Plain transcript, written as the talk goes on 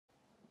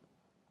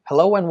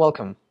Hello and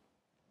welcome.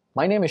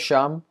 My name is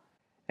Sham,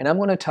 and I'm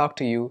going to talk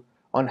to you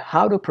on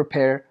how to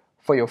prepare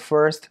for your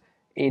first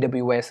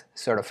AWS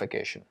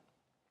certification.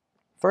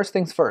 First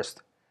things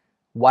first,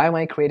 why am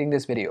I creating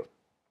this video?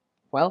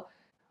 Well,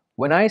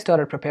 when I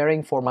started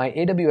preparing for my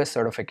AWS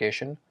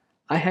certification,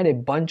 I had a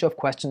bunch of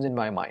questions in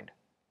my mind.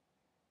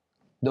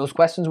 Those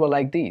questions were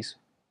like these.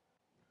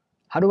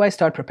 How do I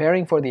start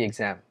preparing for the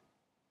exam?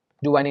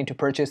 Do I need to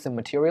purchase the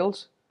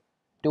materials?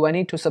 Do I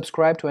need to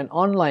subscribe to an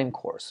online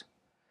course?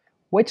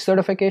 Which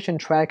certification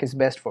track is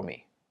best for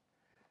me?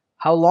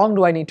 How long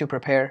do I need to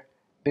prepare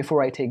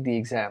before I take the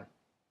exam?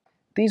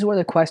 These were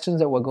the questions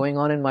that were going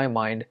on in my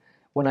mind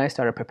when I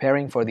started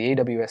preparing for the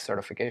AWS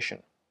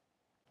certification.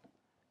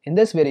 In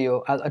this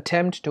video, I'll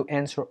attempt to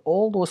answer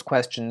all those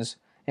questions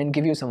and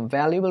give you some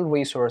valuable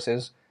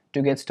resources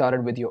to get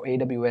started with your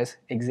AWS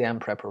exam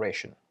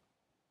preparation.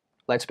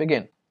 Let's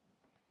begin.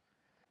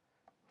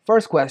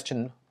 First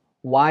question,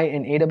 why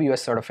an AWS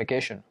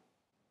certification?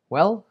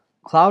 Well,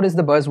 cloud is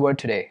the buzzword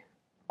today.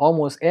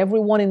 Almost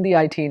everyone in the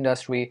IT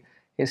industry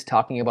is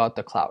talking about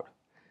the cloud.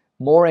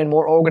 More and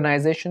more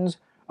organizations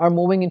are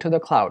moving into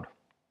the cloud.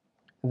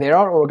 There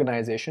are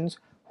organizations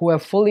who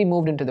have fully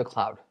moved into the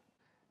cloud.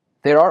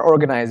 There are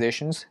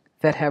organizations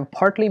that have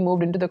partly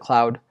moved into the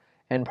cloud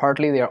and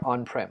partly they are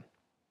on-prem.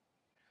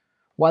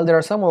 While there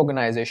are some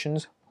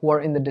organizations who are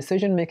in the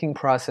decision-making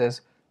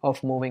process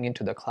of moving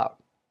into the cloud.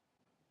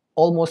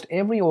 Almost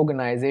every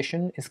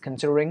organization is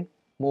considering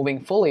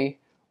moving fully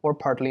or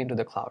partly into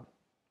the cloud.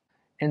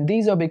 And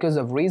these are because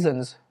of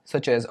reasons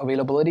such as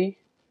availability,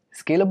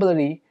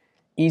 scalability,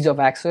 ease of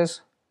access,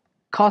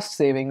 cost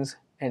savings,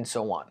 and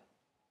so on.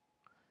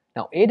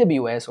 Now,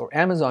 AWS or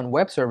Amazon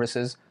Web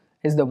Services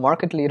is the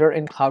market leader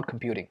in cloud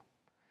computing.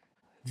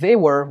 They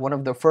were one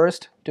of the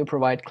first to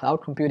provide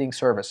cloud computing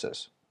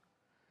services.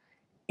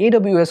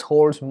 AWS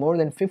holds more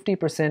than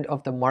 50%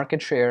 of the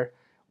market share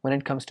when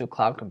it comes to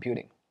cloud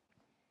computing.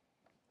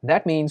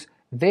 That means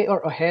they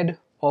are ahead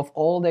of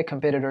all their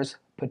competitors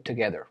put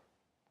together.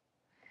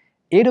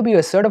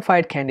 AWS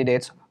certified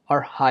candidates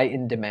are high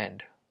in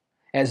demand.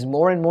 As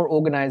more and more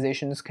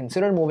organizations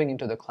consider moving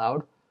into the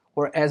cloud,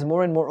 or as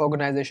more and more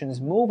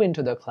organizations move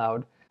into the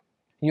cloud,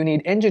 you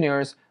need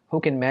engineers who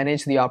can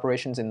manage the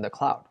operations in the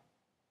cloud.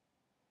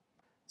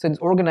 Since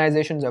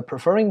organizations are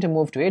preferring to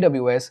move to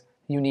AWS,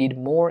 you need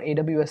more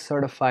AWS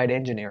certified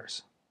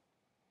engineers.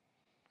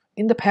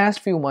 In the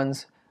past few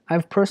months,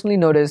 I've personally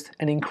noticed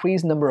an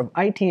increased number of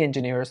IT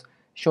engineers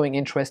showing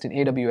interest in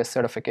AWS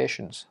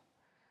certifications.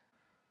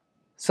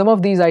 Some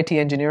of these IT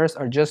engineers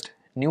are just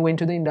new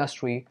into the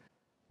industry,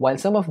 while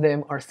some of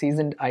them are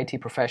seasoned IT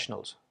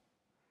professionals.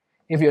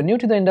 If you're new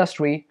to the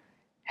industry,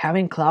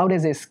 having cloud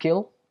as a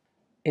skill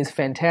is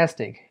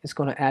fantastic. It's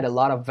going to add a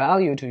lot of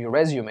value to your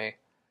resume.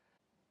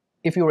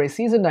 If you're a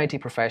seasoned IT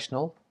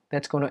professional,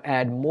 that's going to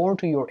add more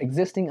to your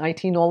existing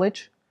IT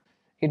knowledge.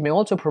 It may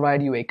also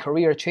provide you a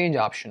career change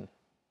option.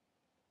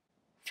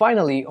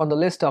 Finally, on the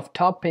list of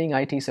top-paying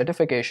IT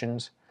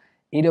certifications,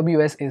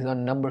 AWS is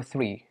on number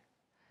 3.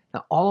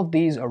 Now, all of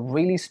these are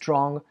really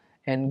strong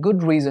and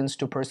good reasons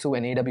to pursue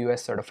an AWS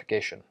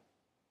certification.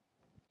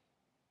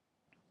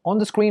 On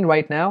the screen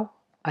right now,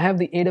 I have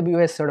the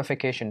AWS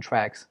certification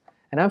tracks,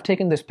 and I've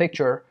taken this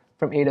picture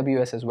from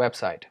AWS's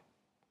website.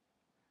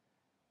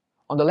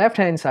 On the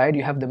left-hand side,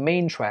 you have the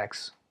main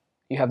tracks.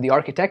 You have the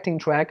architecting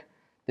track,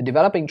 the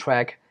developing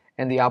track,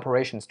 and the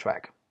operations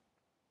track.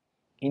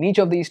 In each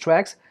of these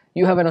tracks,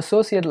 you have an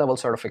associate level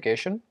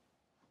certification.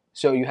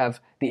 So you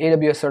have the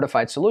AWS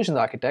Certified Solutions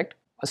Architect,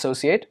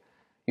 Associate,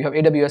 you have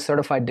AWS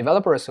Certified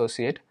Developer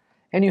Associate,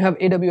 and you have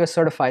AWS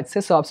Certified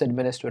SysOps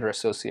Administrator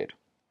Associate.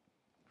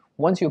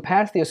 Once you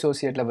pass the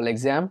associate level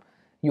exam,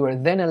 you are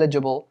then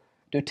eligible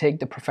to take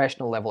the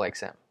professional level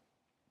exam.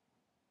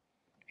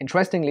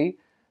 Interestingly,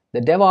 the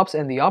DevOps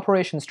and the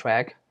Operations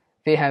track,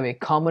 they have a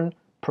common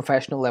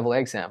professional level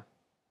exam.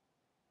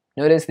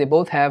 Notice they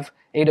both have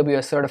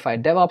AWS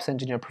Certified DevOps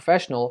Engineer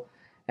Professional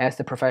as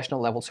the professional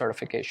level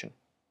certification.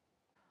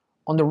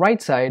 On the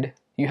right side,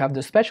 you have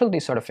the specialty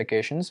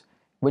certifications,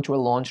 which were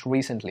launched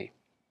recently.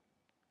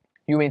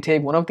 You may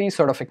take one of these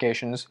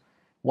certifications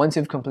once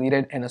you've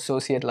completed an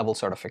associate level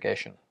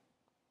certification.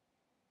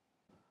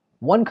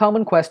 One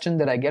common question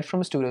that I get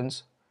from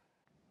students,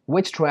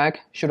 which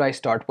track should I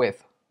start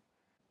with?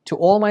 To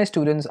all my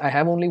students, I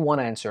have only one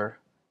answer.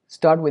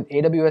 Start with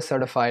AWS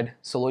Certified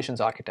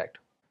Solutions Architect,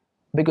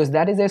 because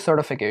that is a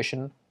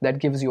certification that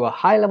gives you a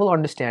high-level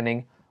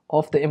understanding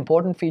of the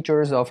important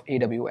features of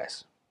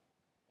AWS.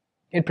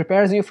 It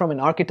prepares you from an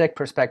architect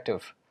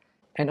perspective.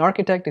 An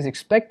architect is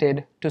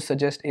expected to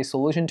suggest a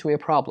solution to a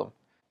problem,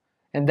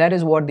 and that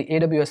is what the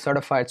AWS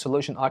Certified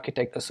Solution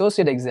Architect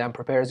Associate exam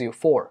prepares you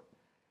for.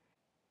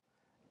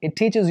 It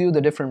teaches you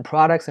the different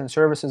products and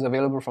services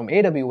available from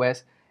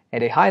AWS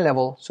at a high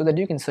level so that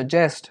you can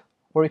suggest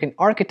or you can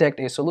architect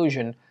a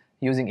solution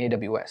using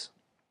AWS.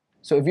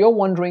 So if you're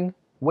wondering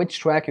which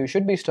track you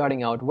should be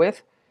starting out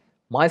with,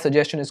 my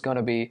suggestion is going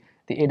to be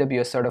the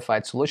AWS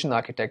Certified Solution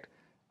Architect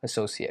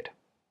Associate.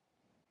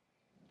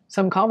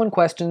 Some common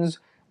questions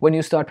when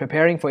you start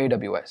preparing for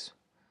AWS.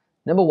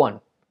 Number 1,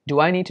 Do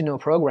I need to know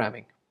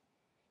programming?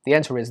 The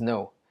answer is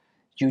no.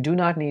 You do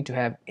not need to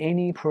have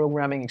any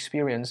programming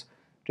experience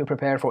to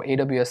prepare for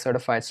AWS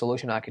Certified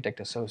Solution Architect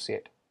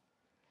Associate.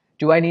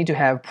 Do I need to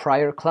have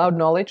prior cloud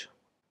knowledge?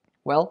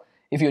 Well,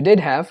 if you did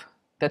have,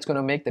 that's going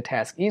to make the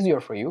task easier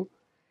for you.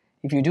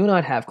 If you do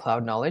not have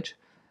cloud knowledge,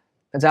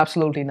 that's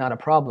absolutely not a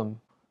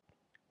problem,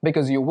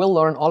 because you will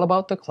learn all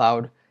about the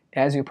cloud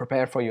as you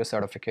prepare for your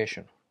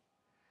certification.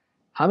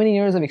 How many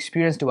years of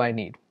experience do I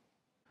need?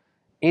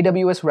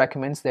 AWS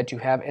recommends that you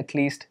have at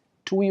least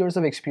 2 years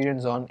of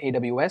experience on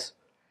AWS.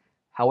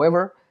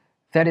 However,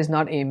 that is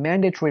not a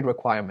mandatory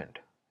requirement.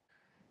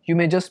 You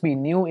may just be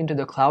new into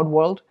the cloud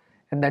world,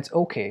 and that's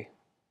okay.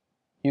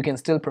 You can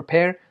still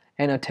prepare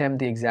and attempt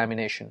the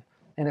examination,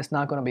 and it's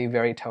not going to be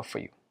very tough for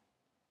you.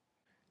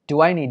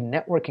 Do I need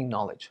networking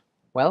knowledge?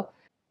 Well,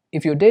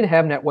 if you did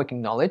have networking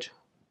knowledge,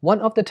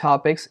 one of the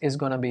topics is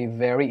going to be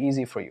very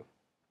easy for you.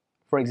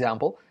 For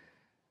example,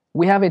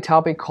 we have a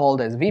topic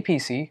called as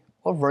VPC,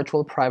 or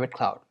Virtual Private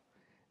Cloud.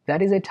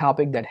 That is a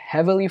topic that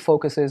heavily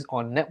focuses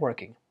on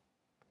networking.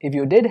 If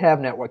you did have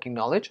networking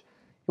knowledge,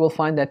 you will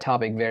find that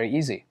topic very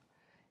easy.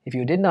 If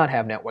you did not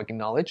have networking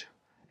knowledge,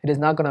 it is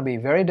not going to be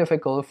very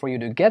difficult for you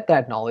to get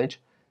that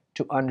knowledge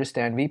to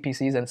understand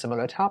VPCs and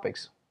similar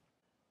topics.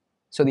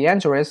 So the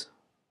answer is,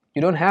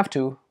 you don't have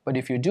to, but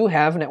if you do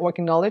have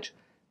networking knowledge,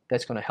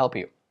 that's going to help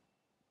you.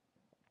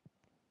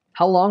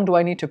 How long do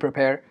I need to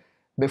prepare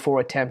before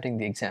attempting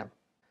the exam?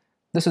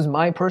 This is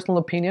my personal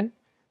opinion,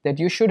 that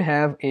you should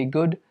have a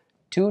good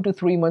 2 to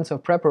 3 months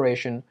of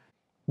preparation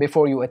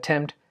before you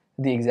attempt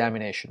the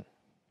examination.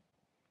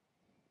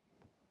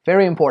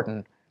 Very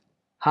important.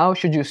 How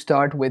should you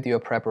start with your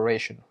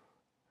preparation?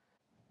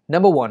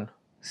 Number 1,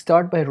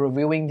 start by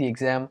reviewing the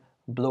exam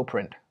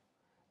blueprint.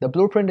 The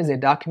blueprint is a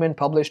document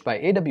published by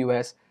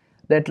AWS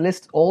that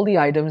lists all the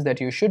items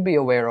that you should be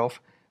aware of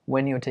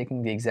when you're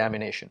taking the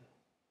examination.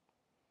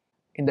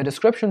 In the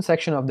description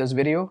section of this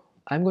video,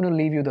 I'm going to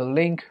leave you the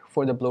link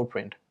for the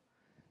blueprint.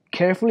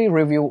 Carefully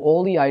review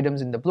all the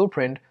items in the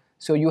blueprint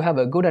so you have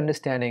a good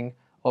understanding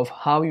of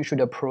how you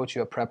should approach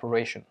your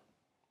preparation.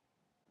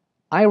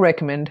 I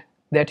recommend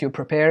that you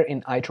prepare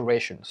in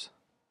iterations.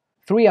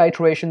 3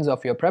 iterations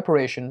of your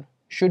preparation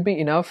should be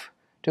enough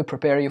to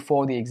prepare you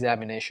for the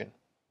examination.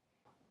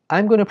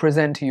 I'm going to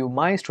present to you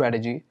my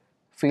strategy.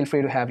 Feel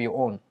free to have your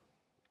own.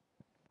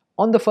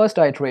 On the first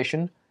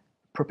iteration,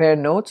 prepare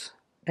notes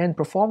and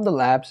perform the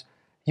labs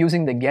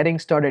using the Getting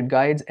Started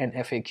guides and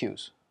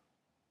FAQs.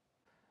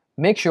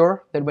 Make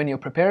sure that when you're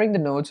preparing the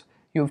notes,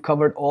 you've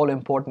covered all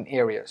important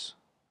areas.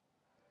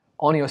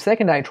 On your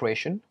second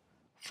iteration,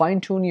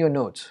 fine-tune your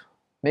notes.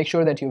 Make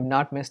sure that you've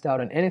not missed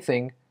out on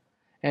anything,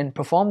 and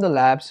perform the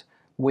labs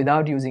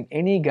without using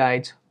any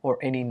guides or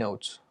any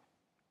notes.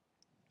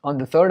 On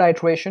the third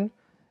iteration,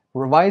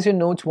 revise your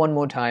notes one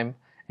more time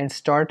and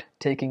start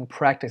taking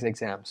practice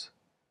exams.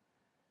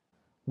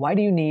 Why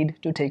do you need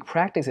to take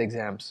practice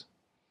exams?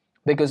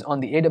 Because on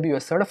the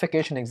AWS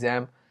certification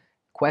exam,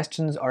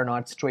 questions are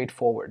not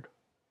straightforward.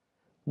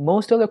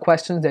 Most of the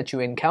questions that you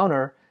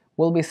encounter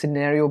will be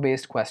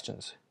scenario-based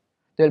questions.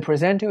 They'll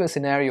present you a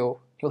scenario,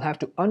 you'll have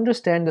to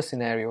understand the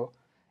scenario,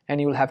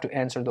 and you'll have to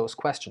answer those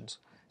questions.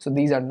 So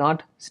these are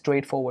not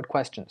straightforward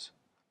questions.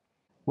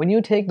 When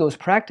you take those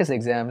practice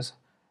exams,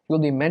 you'll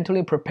be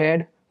mentally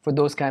prepared for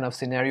those kind of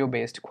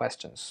scenario-based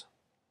questions.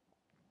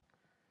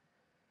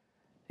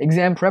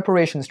 Exam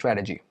preparation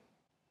strategy.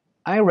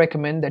 I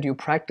recommend that you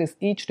practice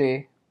each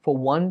day for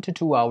 1 to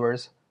 2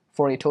 hours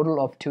for a total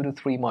of 2 to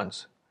 3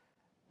 months.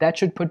 That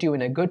should put you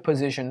in a good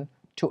position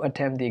to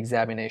attempt the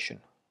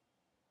examination.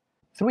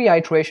 3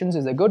 iterations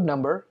is a good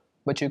number,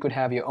 but you could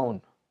have your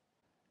own.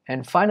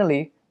 And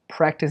finally,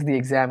 practice the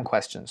exam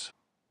questions.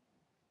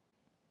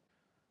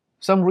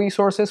 Some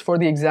resources for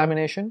the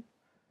examination.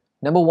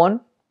 Number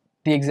 1,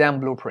 the exam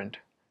blueprint.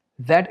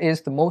 That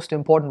is the most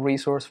important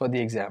resource for the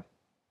exam.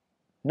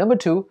 Number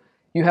 2,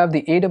 you have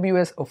the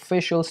AWS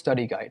official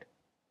study guide.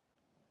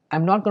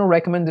 I'm not going to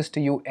recommend this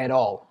to you at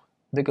all,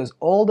 because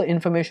all the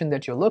information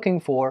that you're looking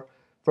for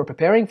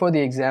preparing for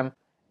the exam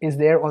is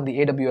there on the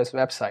AWS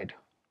website.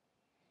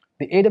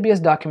 The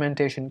AWS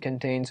documentation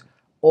contains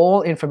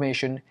all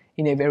information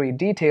in a very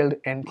detailed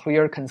and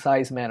clear,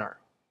 concise manner.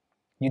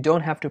 You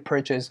don't have to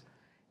purchase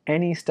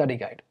any study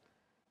guide.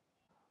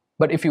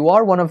 But if you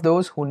are one of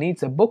those who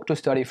needs a book to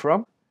study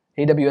from,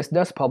 AWS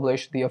does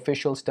publish the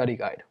official study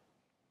guide.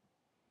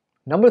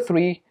 Number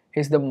 3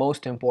 is the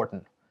most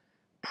important: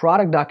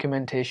 product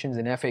documentations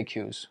and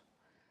FAQs.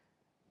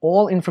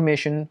 All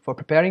information for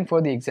preparing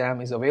for the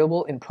exam is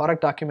available in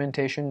product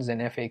documentations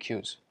and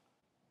FAQs.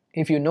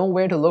 If you know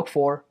where to look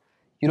for,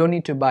 you don't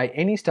need to buy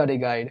any study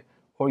guide,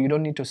 or you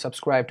don't need to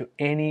subscribe to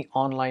any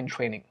online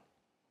training.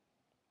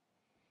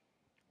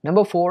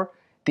 Number 4,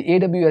 the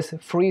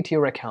AWS free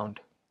tier account.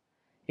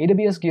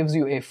 AWS gives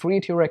you a free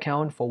tier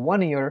account for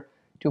 1 year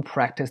to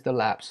practice the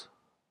labs.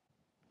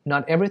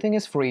 Not everything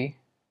is free,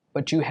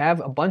 but you have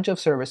a bunch of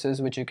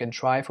services which you can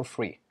try for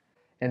free,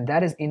 and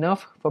that is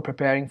enough for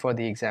preparing for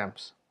the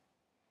exams.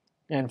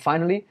 And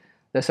finally,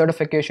 the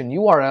certification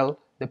URL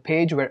the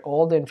page where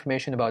all the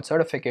information about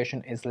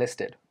certification is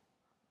listed.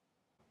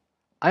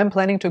 I'm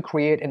planning to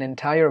create an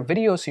entire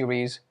video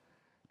series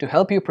to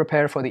help you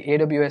prepare for the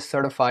AWS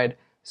Certified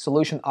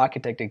Solution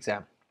Architect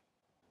exam.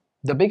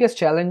 The biggest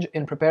challenge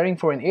in preparing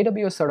for an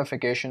AWS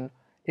certification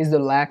is the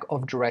lack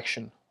of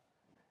direction.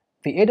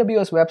 The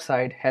AWS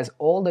website has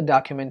all the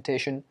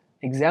documentation,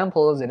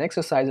 examples, and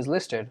exercises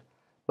listed,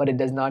 but it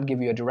does not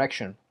give you a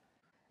direction.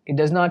 It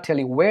does not tell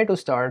you where to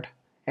start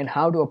and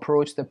how to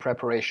approach the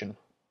preparation.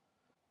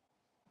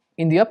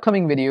 In the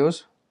upcoming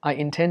videos, I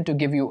intend to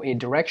give you a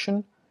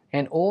direction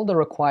and all the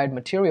required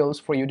materials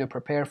for you to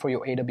prepare for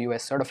your AWS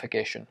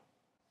certification.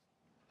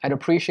 I'd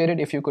appreciate it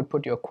if you could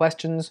put your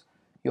questions,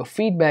 your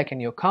feedback,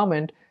 and your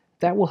comment.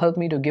 That will help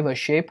me to give a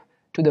shape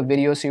to the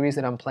video series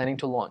that I'm planning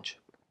to launch.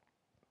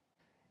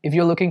 If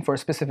you're looking for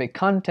specific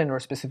content or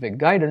specific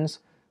guidance,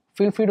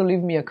 feel free to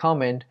leave me a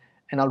comment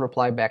and I'll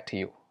reply back to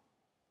you.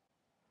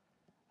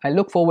 I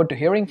look forward to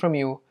hearing from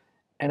you,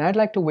 and I'd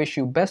like to wish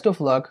you best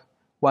of luck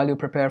while you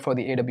prepare for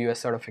the AWS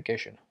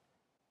certification.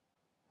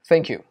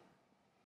 Thank you.